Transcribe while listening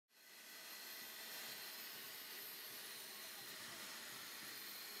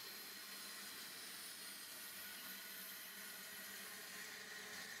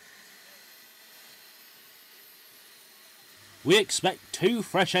We expect 2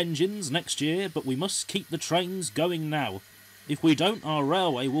 fresh engines next year, but we must keep the trains going now. If we don't, our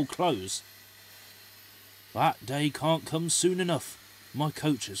railway will close. That day can't come soon enough. My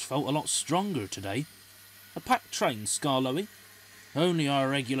coach has felt a lot stronger today. A packed train, Scarlowy. Only our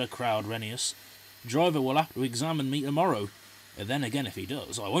regular crowd, Renius. Driver will have to examine me tomorrow. And then again, if he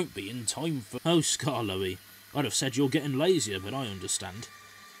does, I won't be in time for... Oh, Scarlowy. I'd have said you're getting lazier, but I understand.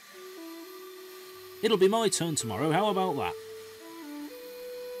 It'll be my turn tomorrow, how about that?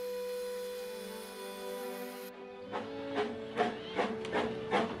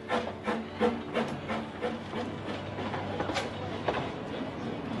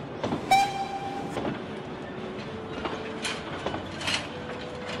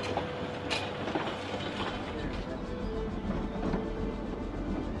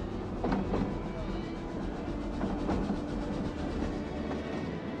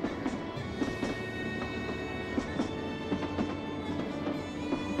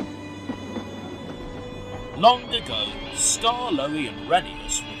 Long ago, Scarlowy and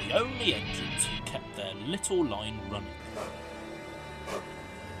Renius were the only engines who kept their little line running.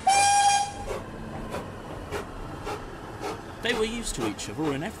 They were used to each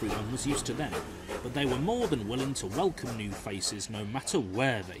other and everyone was used to them, but they were more than willing to welcome new faces no matter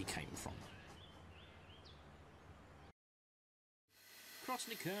where they came from.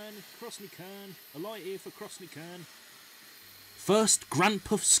 Crossney-Kern, a light here for Crossney-Kern. First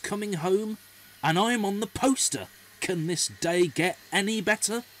Grandpuff's coming home? And I'm on the poster. Can this day get any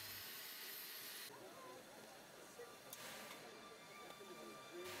better?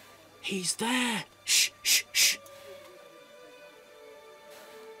 He's there. Shh, shh, shh.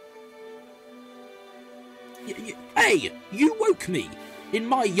 Hey, you woke me. In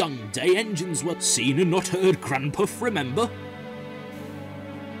my young day, engines were seen and not heard, Grandpuff, remember?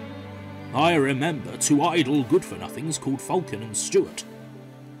 I remember 2 idle good-for-nothings called Falcon and Stuart.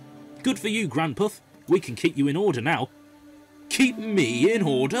 Good for you, Grandpuff. We can keep you in order now. Keep me in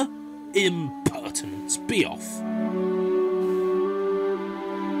order? Impertinence, be off.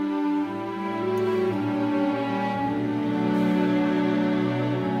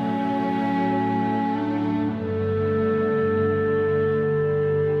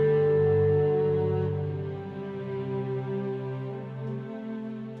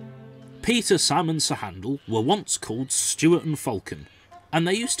 Peter, Sam and Sir Handel were once called Stuart and Falcon, and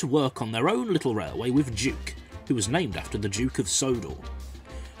they used to work on their own little railway with Duke, who was named after the Duke of Sodor.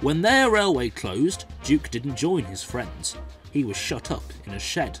 When their railway closed, Duke didn't join his friends. He was shut up in a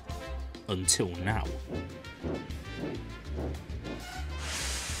shed. Until now.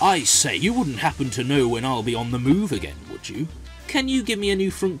 I say, you wouldn't happen to know when I'll be on the move again, would you? Can you give me a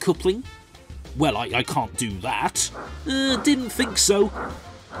new front coupling? Well, I can't do that. Didn't think so.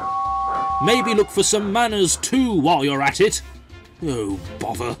 Maybe look for some manners too while you're at it. Oh,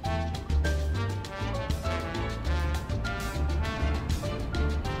 bother.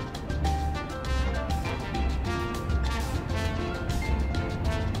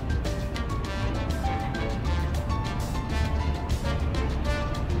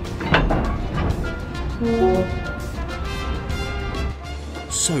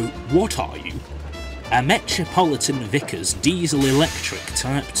 So, what are you? A Metropolitan Vickers Diesel Electric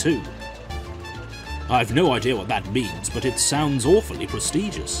Type 2. I've no idea what that means, but it sounds awfully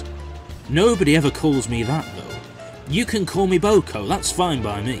prestigious. Nobody ever calls me that, though. You can call me Boko, that's fine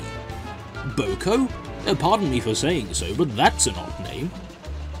by me. Boko? Pardon me for saying so, but that's an odd name.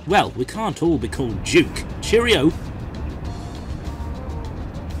 Well, we can't all be called Duke. Cheerio!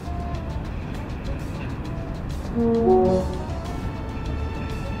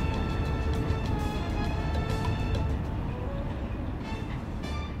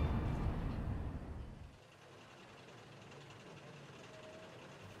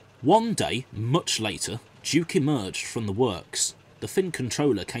 One day, much later, Duke emerged from the works. The Finn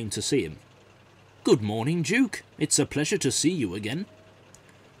controller came to see him. "Good morning, Duke. It's a pleasure to see you again."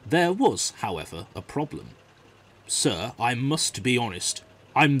 There was, however, a problem. "Sir, I must be honest.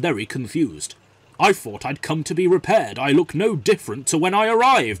 I'm very confused. I thought I'd come to be repaired. I look no different to when I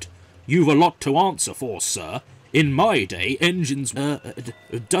arrived. You've a lot to answer for, sir. In my day, engines..."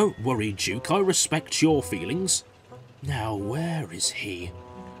 Don't worry, Duke. I respect your feelings." Now, where is he?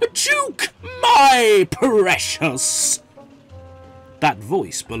 "Duke, my precious!" That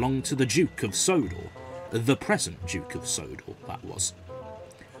voice belonged to the Duke of Sodor. The present Duke of Sodor, that was.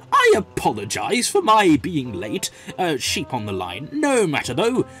 "I apologise for my being late. Sheep on the line. No matter,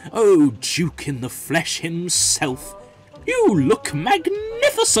 though. Oh, Duke in the flesh himself. You look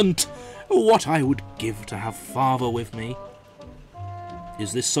magnificent. What I would give to have father with me."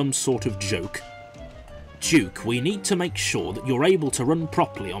 Is this some sort of joke? Duke, we need to make sure that you're able to run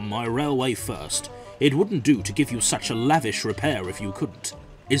properly on my railway first. It wouldn't do to give you such a lavish repair if you couldn't.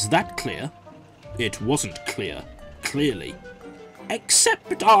 Is that clear? It wasn't clear, clearly.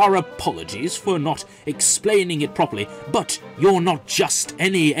 Accept our apologies for not explaining it properly, but you're not just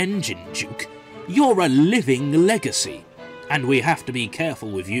any engine, Duke. You're a living legacy, and we have to be careful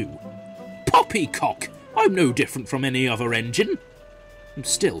with you. Poppycock! I'm no different from any other engine.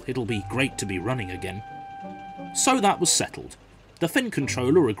 Still, it'll be great to be running again. So that was settled. The Fin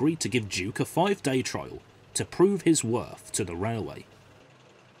controller agreed to give Duke a 5-day trial to prove his worth to the railway.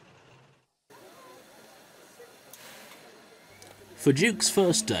 For Duke's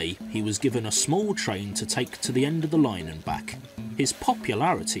first day, he was given a small train to take to the end of the line and back. His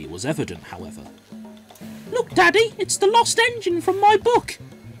popularity was evident, however. Look, Daddy, it's the lost engine from my book.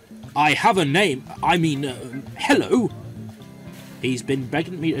 I have a name, hello. He's been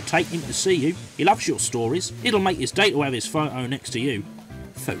begging me to take him to see you. He loves your stories. It'll make his day to have his photo next to you.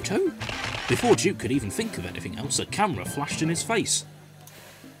 Photo? Before Duke could even think of anything else, a camera flashed in his face.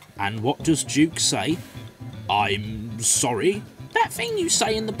 And what does Duke say? I'm sorry? That thing you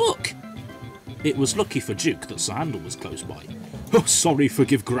say in the book. It was lucky for Duke that Sir Handel was close by. Oh, sorry,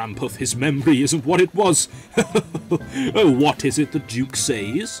 forgive Grandpuff, his memory isn't what it was. Oh, what is it the Duke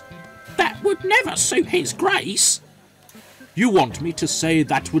says? That would never suit his grace. You want me to say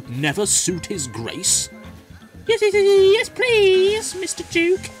that would never suit his grace? Yes, please, Mr.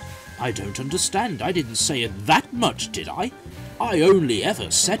 Duke. I don't understand. I didn't say it that much, did I? I only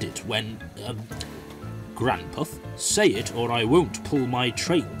ever said it when, Grandpuff, say it or I won't pull my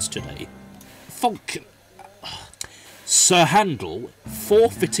trains today. Falcon. Sir Handel,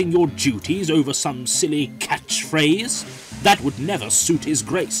 forfeiting your duties over some silly catchphrase? That would never suit his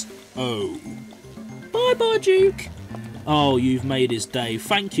grace. Oh. Bye-bye, Duke. Oh, you've made his day.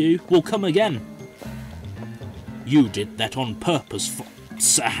 Thank you. We'll come again. You did that on purpose,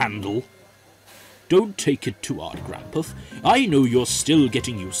 Sir Handel. Don't take it too hard, Grandpuff. I know you're still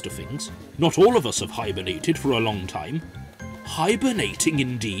getting used to things. Not all of us have hibernated for a long time. Hibernating,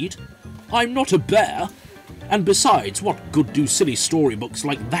 indeed. I'm not a bear. And besides, what good do silly storybooks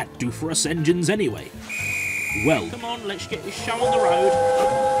like that do for us engines anyway? Well, come on, let's get this show on the road.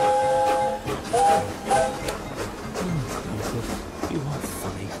 You are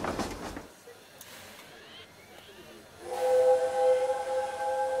funny.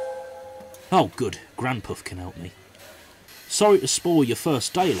 Oh, good. Grandpuff can help me. Sorry to spoil your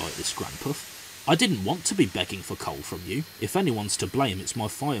first day like this, Grandpuff. I didn't want to be begging for coal from you. If anyone's to blame, it's my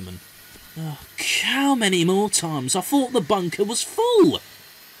fireman. Oh, how many more times? I thought the bunker was full.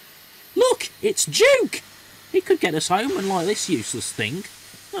 Look, it's Duke. He could get us home unlike this useless thing.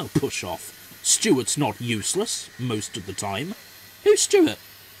 Oh, push off. Stuart's not useless most of the time. Who's Stuart?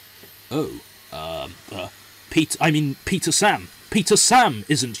 Oh, Peter Sam. Peter Sam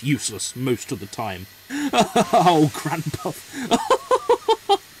isn't useless most of the time. Oh,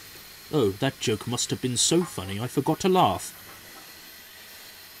 Grandpuff. Oh, that joke must have been so funny I forgot to laugh.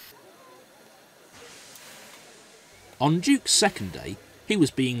 On Duke's second day, he was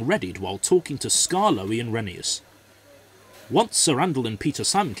being readied while talking to Skarloey and Renius. Once Sir Handel and Peter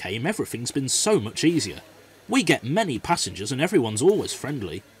Sam came, everything's been so much easier. We get many passengers and everyone's always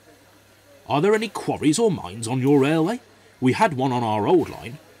friendly. Are there any quarries or mines on your railway? We had one on our old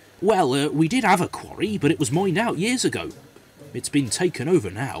line. Well, we did have a quarry, but it was mined out years ago. It's been taken over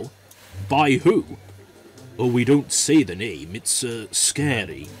now. By who? Oh, we don't say the name. It's,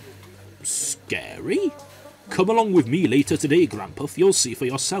 scary. Scary? Come along with me later today, Grandpuff. You'll see for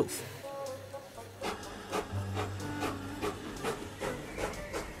yourself.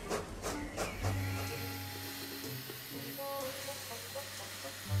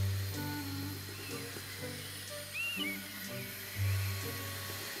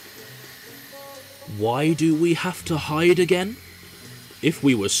 Why do we have to hide again? If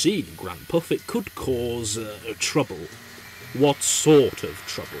we were seen, Grandpuff, it could cause trouble. What sort of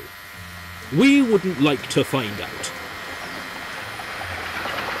trouble? We wouldn't like to find out.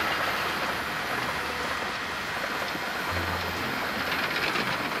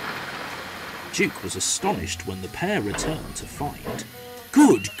 Duke was astonished when the pair returned to find.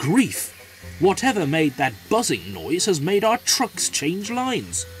 Good grief! Whatever made that buzzing noise has made our trucks change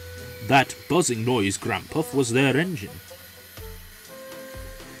lines. That buzzing noise, Grandpuff, was their engine.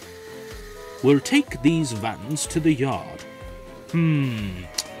 We'll take these vans to the yard.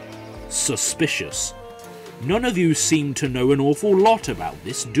 Suspicious. None of you seem to know an awful lot about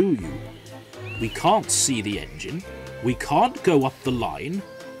this, do you? We can't see the engine. We can't go up the line.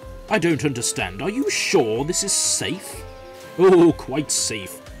 I don't understand. Are you sure this is safe? Oh, quite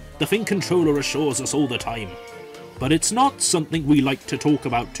safe. The Fin Controller assures us all the time. But it's not something we like to talk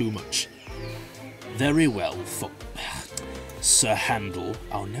about too much. Very well, Sir Handel.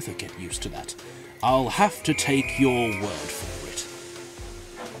 I'll never get used to that. I'll have to take your word for it.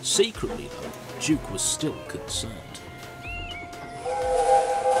 Secretly, though, Duke was still concerned.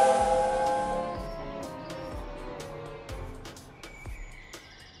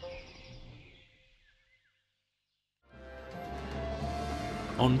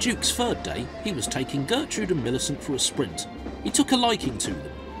 On Duke's third day, he was taking Gertrude and Millicent for a sprint. He took a liking to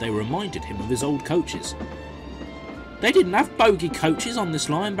them. They reminded him of his old coaches. They didn't have bogey coaches on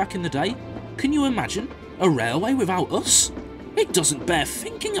this line back in the day. Can you imagine? A railway without us? It doesn't bear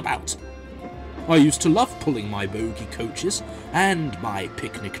thinking about. I used to love pulling my bogey coaches and my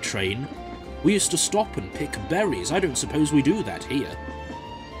picnic train. We used to stop and pick berries. I don't suppose we do that here.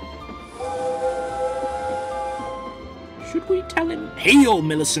 Should we tell him? Heel,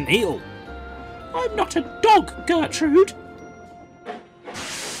 Millicent, heel! I'm not a dog, Gertrude!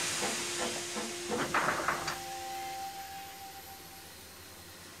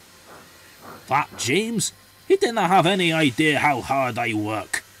 That James? He didn't have any idea how hard I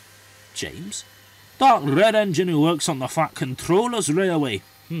work. James? That red engine who works on the Fat Controller's railway.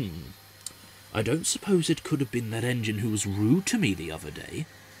 I don't suppose it could have been that engine who was rude to me the other day.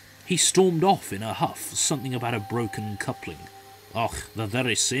 He stormed off in a huff, something about a broken coupling. Och, the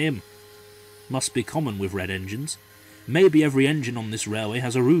very same. Must be common with red engines. Maybe every engine on this railway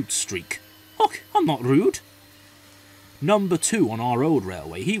has a rude streak. Och, I'm not rude. Number 2 on our old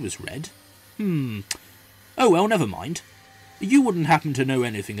railway, he was red. Oh well, never mind. You wouldn't happen to know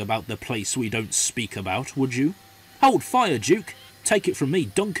anything about the place we don't speak about, would you? Hold fire, Duke. Take it from me,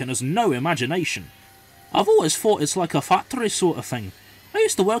 Duncan has no imagination. I've always thought it's like a factory sort of thing. I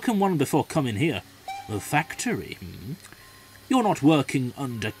used to work in one before coming here. A factory, You're not working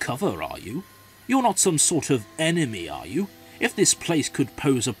undercover, are you? You're not some sort of enemy, are you? If this place could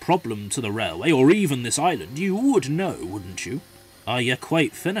pose a problem to the railway, or even this island, you would know, wouldn't you? Are you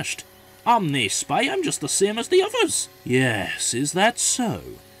quite finished? I'm no spy, I'm just the same as the others. Yes, is that so?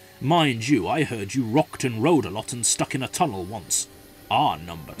 Mind you, I heard you rocked and rode a lot and stuck in a tunnel once. Our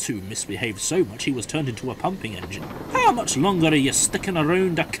number 2 misbehaved so much he was turned into a pumping engine. How much longer are you sticking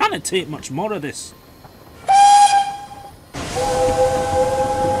around? I can't take much more of this.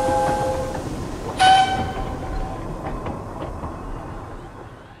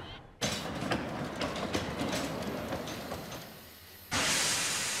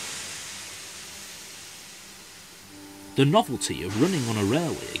 The novelty of running on a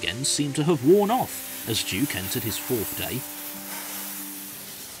railway again seemed to have worn off as Duke entered his 4th day.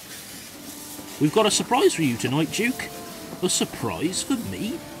 We've got a surprise for you tonight, Duke. A surprise for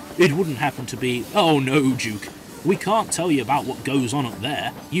me? It wouldn't happen to be... Oh no, Duke. We can't tell you about what goes on up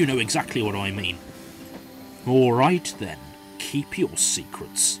there. You know exactly what I mean. Alright then. Keep your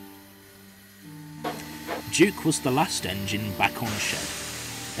secrets. Duke was the last engine back on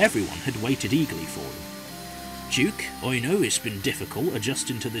shed. Everyone had waited eagerly for him. Duke, I know it's been difficult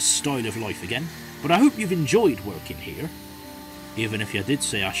adjusting to this style of life again, but I hope you've enjoyed working here. Even if you did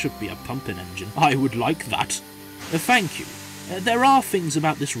say I should be a pumping engine, I would like that. Thank you. There are things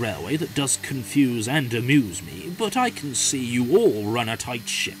about this railway that does confuse and amuse me, but I can see you all run a tight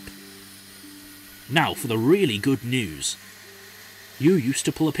ship. Now for the really good news. You used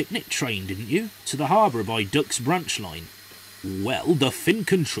to pull a picnic train, didn't you? To the harbour by Duck's branch line. Well, the Fin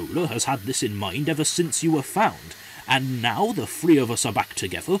Controller has had this in mind ever since you were found, and now the 3 of us are back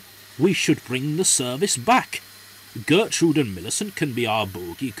together, we should bring the service back. Gertrude and Millicent can be our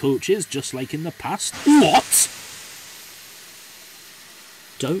bogey coaches, just like in the past. What?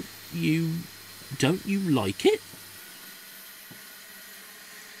 Don't you like it?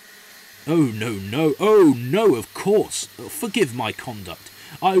 Oh no, of course. Forgive my conduct.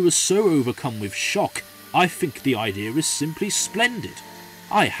 I was so overcome with shock. I think the idea is simply splendid.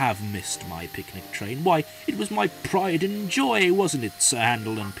 I have missed my picnic train. Why, it was my pride and joy, wasn't it, Sir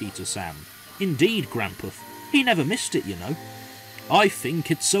Handel and Peter Sam? Indeed, Grandpuff. He never missed it, you know. I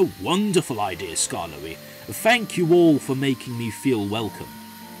think it's a wonderful idea, Scarlowy. Thank you all for making me feel welcome.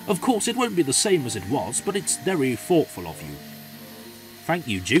 Of course, it won't be the same as it was, but it's very thoughtful of you. Thank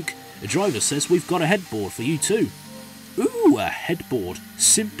you, Duke. The driver says we've got a headboard for you too. Ooh, a headboard.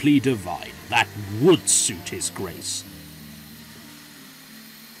 Simply divine. That would suit his grace.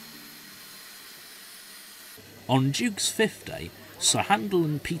 On Duke's 5th day, Sir Handel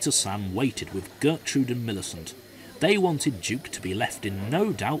and Peter Sam waited with Gertrude and Millicent. They wanted Duke to be left in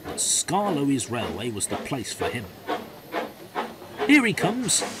no doubt that Scarlowy's railway was the place for him. Here he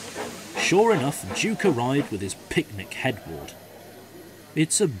comes. Sure enough, Duke arrived with his picnic headboard.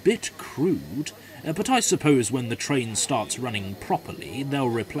 It's a bit crude, but I suppose when the train starts running properly, they'll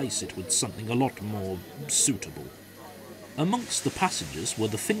replace it with something a lot more suitable. Amongst the passengers were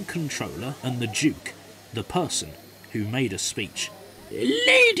the Fin controller and the Duke, the person who made a speech.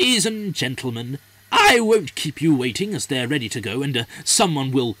 "Ladies and gentlemen, I won't keep you waiting as they're ready to go and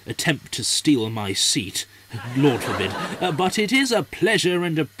someone will attempt to steal my seat. Lord forbid. But it is a pleasure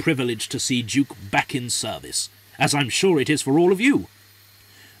and a privilege to see Duke back in service, as I'm sure it is for all of you.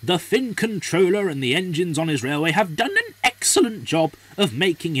 The Fin controller and the engines on his railway have done an excellent job of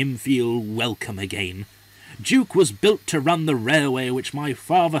making him feel welcome again. Duke was built to run the railway which my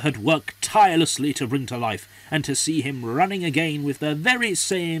father had worked tirelessly to bring to life, and to see him running again with the very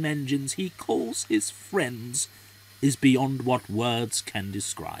same engines he calls his friends is beyond what words can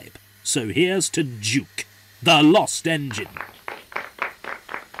describe. So here's to Duke, the lost engine."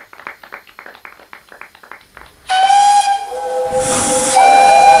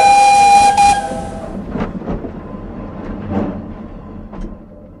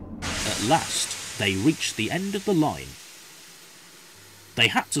 At last, they reached the end of the line. They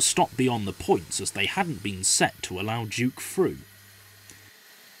had to stop beyond the points as they hadn't been set to allow Duke through.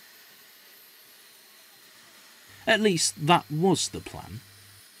 At least that was the plan.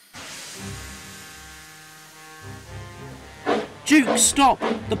 "Duke, stop!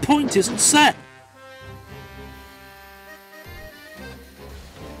 The point isn't set!"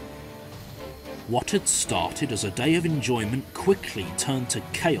 What had started as a day of enjoyment quickly turned to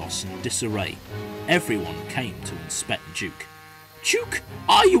chaos and disarray. Everyone came to inspect Duke. "Duke,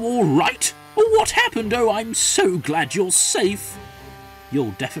 are you all right? What happened? Oh, I'm so glad you're safe."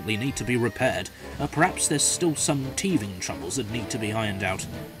 "You'll definitely need to be repaired. Perhaps there's still some teething troubles that need to be ironed out.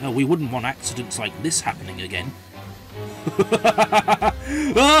 We wouldn't want accidents like this happening again."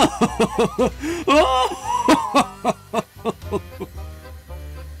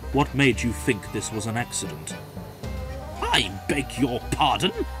 "What made you think this was an accident?" "I beg your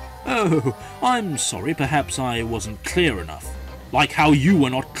pardon?" "Oh, I'm sorry, perhaps I wasn't clear enough. Like how you were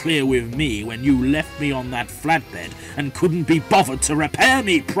not clear with me when you left me on that flatbed and couldn't be bothered to repair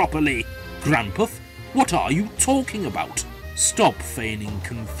me properly. Grandpuff, what are you talking about? Stop feigning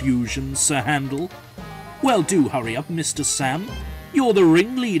confusion, Sir Handel. Well, do hurry up, Mr. Sam. You're the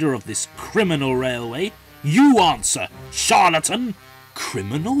ringleader of this criminal railway. You answer, charlatan!"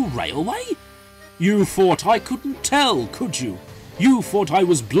 "Criminal railway? You thought I couldn't tell, could you? You thought I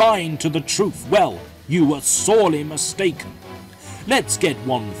was blind to the truth. Well, you were sorely mistaken. Let's get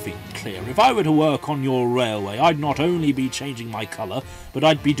one thing clear. If I were to work on your railway, I'd not only be changing my colour, but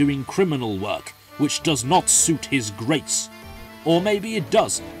I'd be doing criminal work, which does not suit his grace. Or maybe it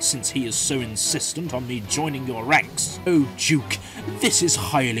does, since he is so insistent on me joining your ranks." "Oh, Duke, this is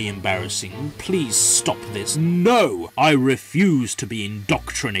highly embarrassing. Please stop this." "No! I refuse to be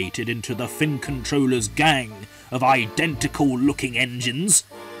indoctrinated into the Fin Controller's gang of identical-looking engines.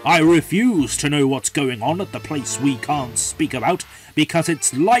 I refuse to know what's going on at the place we can't speak about, because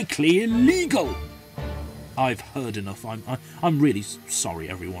it's likely illegal." "I've heard enough. I'm really sorry,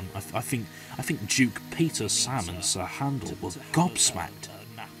 everyone. I think Duke, Peter, Sam and Sir Handel were gobsmacked.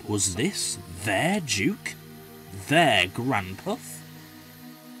 Was this their Duke? Their Grandpuff?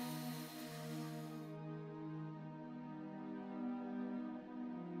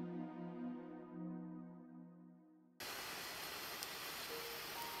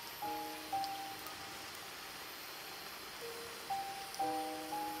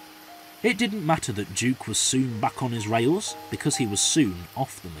 It didn't matter that Duke was soon back on his rails, because he was soon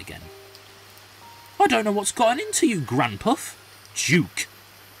off them again. "I don't know what's gotten into you, Grandpuff." "Duke,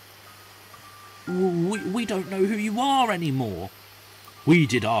 we don't know who you are anymore. We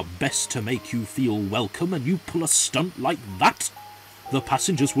did our best to make you feel welcome, and you pull a stunt like that. The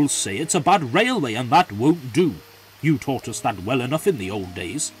passengers will say it's a bad railway, and that won't do. You taught us that well enough in the old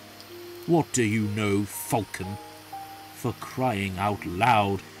days. What do you know, Falcon? For crying out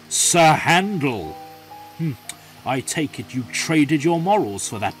loud, Sir Handel! I take it you traded your morals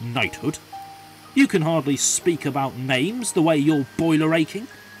for that knighthood. You can hardly speak about names the way you're boiler aching,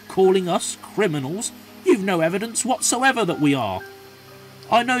 calling us criminals. You've no evidence whatsoever that we are.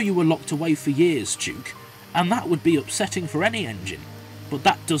 I know you were locked away for years, Duke, and that would be upsetting for any engine, but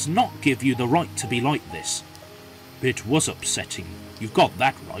that does not give you the right to be like this." "It was upsetting, you've got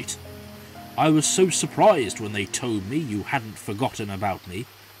that right. I was so surprised when they told me you hadn't forgotten about me.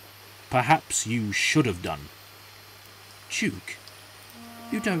 Perhaps you should have done." "Duke,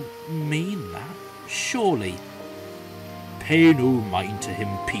 you don't mean that, surely?" "Pay no mind to him,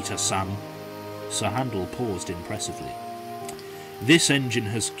 Peter Sam." Sir Handel paused impressively. "This engine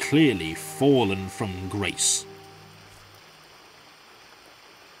has clearly fallen from grace."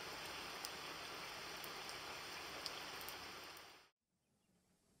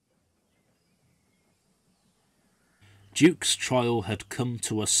 Duke's trial had come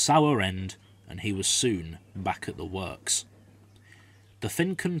to a sour end, and he was soon back at the works. The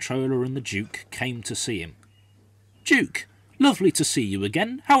Fin Controller and the Duke came to see him. "Duke, lovely to see you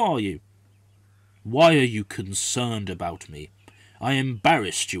again. How are you?" "Why are you concerned about me? I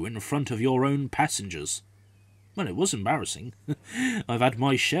embarrassed you in front of your own passengers." "Well, it was embarrassing. I've had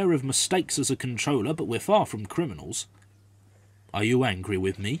my share of mistakes as a controller, but we're far from criminals." "Are you angry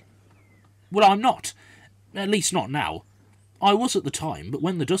with me?" "Well, I'm not. At least not now. I was at the time, but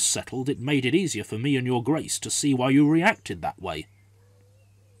when the dust settled, it made it easier for me and your Grace to see why you reacted that way.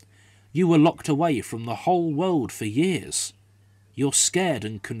 You were locked away from the whole world for years. You're scared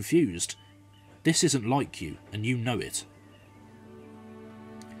and confused. This isn't like you, and you know it.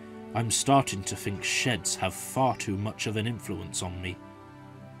 I'm starting to think sheds have far too much of an influence on me.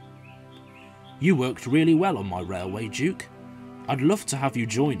 You worked really well on my railway, Duke. I'd love to have you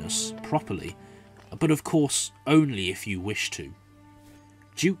join us, properly, but of course only if you wish to."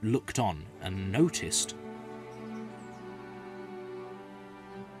 Duke looked on and noticed.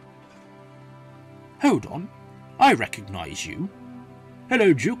 "Hold on, I recognise you.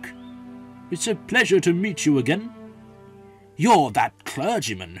 Hello, Duke. It's a pleasure to meet you again. You're that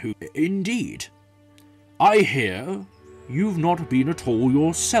clergyman who—" "Indeed. I hear you've not been at all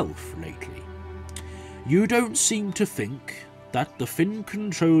yourself lately. You don't seem to think that the Fin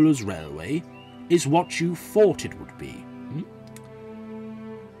Controller's Railway is what you thought it would be, hmm?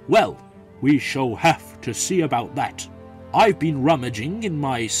 Well, we shall have to see about that. I've been rummaging in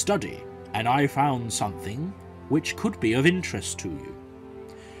my study, and I found something which could be of interest to you.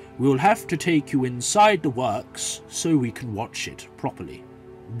 We'll have to take you inside the works so we can watch it properly."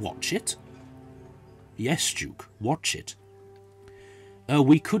 "Watch it?" "Yes, Duke, watch it.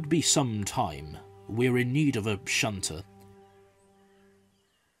 We could be some time. We're in need of a shunter."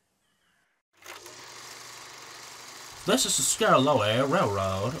 This is the Scarlowe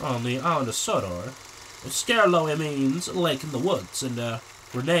Railroad on the island of Sudor. Scarlowe means lake in the woods, and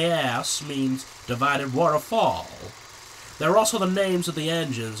Reneas means divided waterfall. They're also the names of the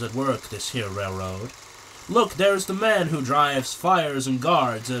engines that work this here railroad. Look, there's the man who drives fires and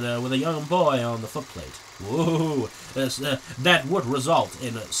guards, and with a young boy on the footplate. Whoa, that would result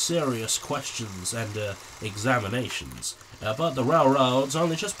in serious questions and examinations. But the railroad's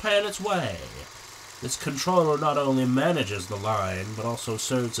only just paying its way. Its controller not only manages the line, but also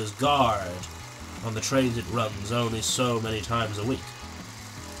serves as guard on the trains it runs only so many times a week.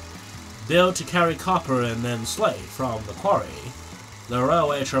 Built to carry copper and then slate from the quarry, the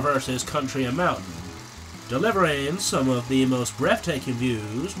railway traverses country and mountain, delivering some of the most breathtaking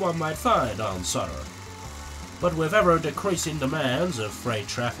views one might find on Sutter. But with ever-decreasing demands of freight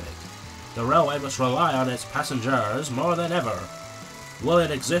traffic, the railway must rely on its passengers more than ever. Will it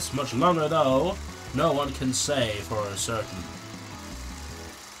exist much longer, though? No one can say for certain.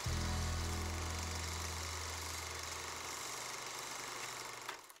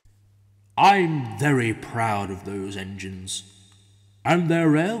 I'm very proud of those engines, and their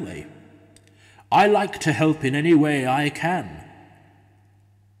railway. I like to help in any way I can.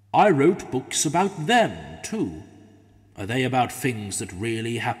 I wrote books about them, too. Are they about things that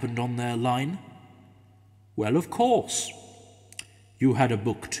really happened on their line? Well, of course. You had a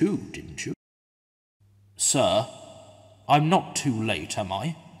book too, didn't you? Sir, I'm not too late, am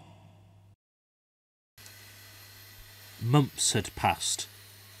I? Months had passed,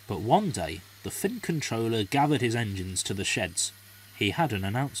 but one day the Fin Controller gathered his engines to the sheds. He had an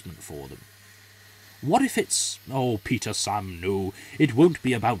announcement for them. What if it's... Oh, Peter Sam, no. It won't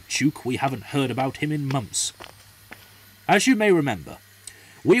be about Duke. We haven't heard about him in months. As you may remember,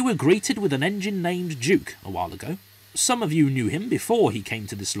 we were greeted with an engine named Duke a while ago. Some of you knew him before he came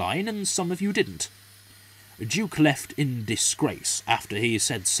to this line, and some of you didn't. Duke left in disgrace after he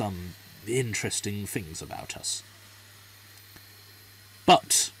said some interesting things about us.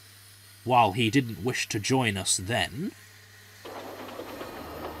 But, while he didn't wish to join us then...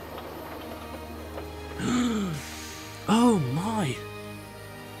 Oh my!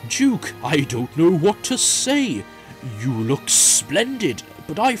 Duke, I don't know what to say. You look splendid,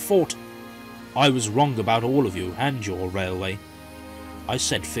 but I thought... I was wrong about all of you and your railway. I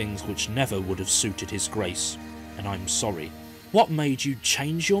said things which never would have suited his grace, and I'm sorry. What made you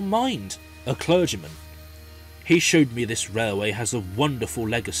change your mind? A clergyman. He showed me this railway has a wonderful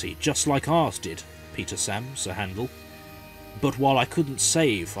legacy, just like ours did, Peter Sam, Sir Handel. But while I couldn't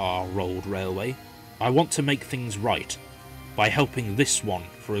save our old railway, I want to make things right, by helping this one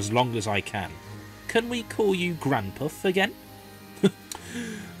for as long as I can. Can we call you Grandpuff again?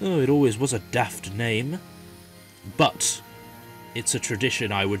 Oh, it always was a daft name. But it's a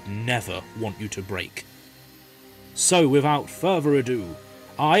tradition I would never want you to break. So without further ado,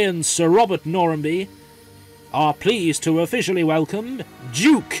 I and Sir Robert Norrenby are pleased to officially welcome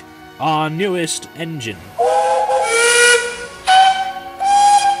Duke, our newest engine.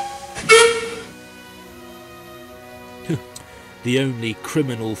 The only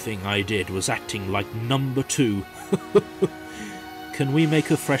criminal thing I did was acting like number 2. Can we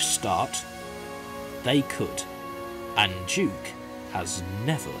make a fresh start? They could, and Duke has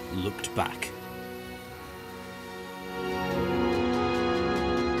never looked back.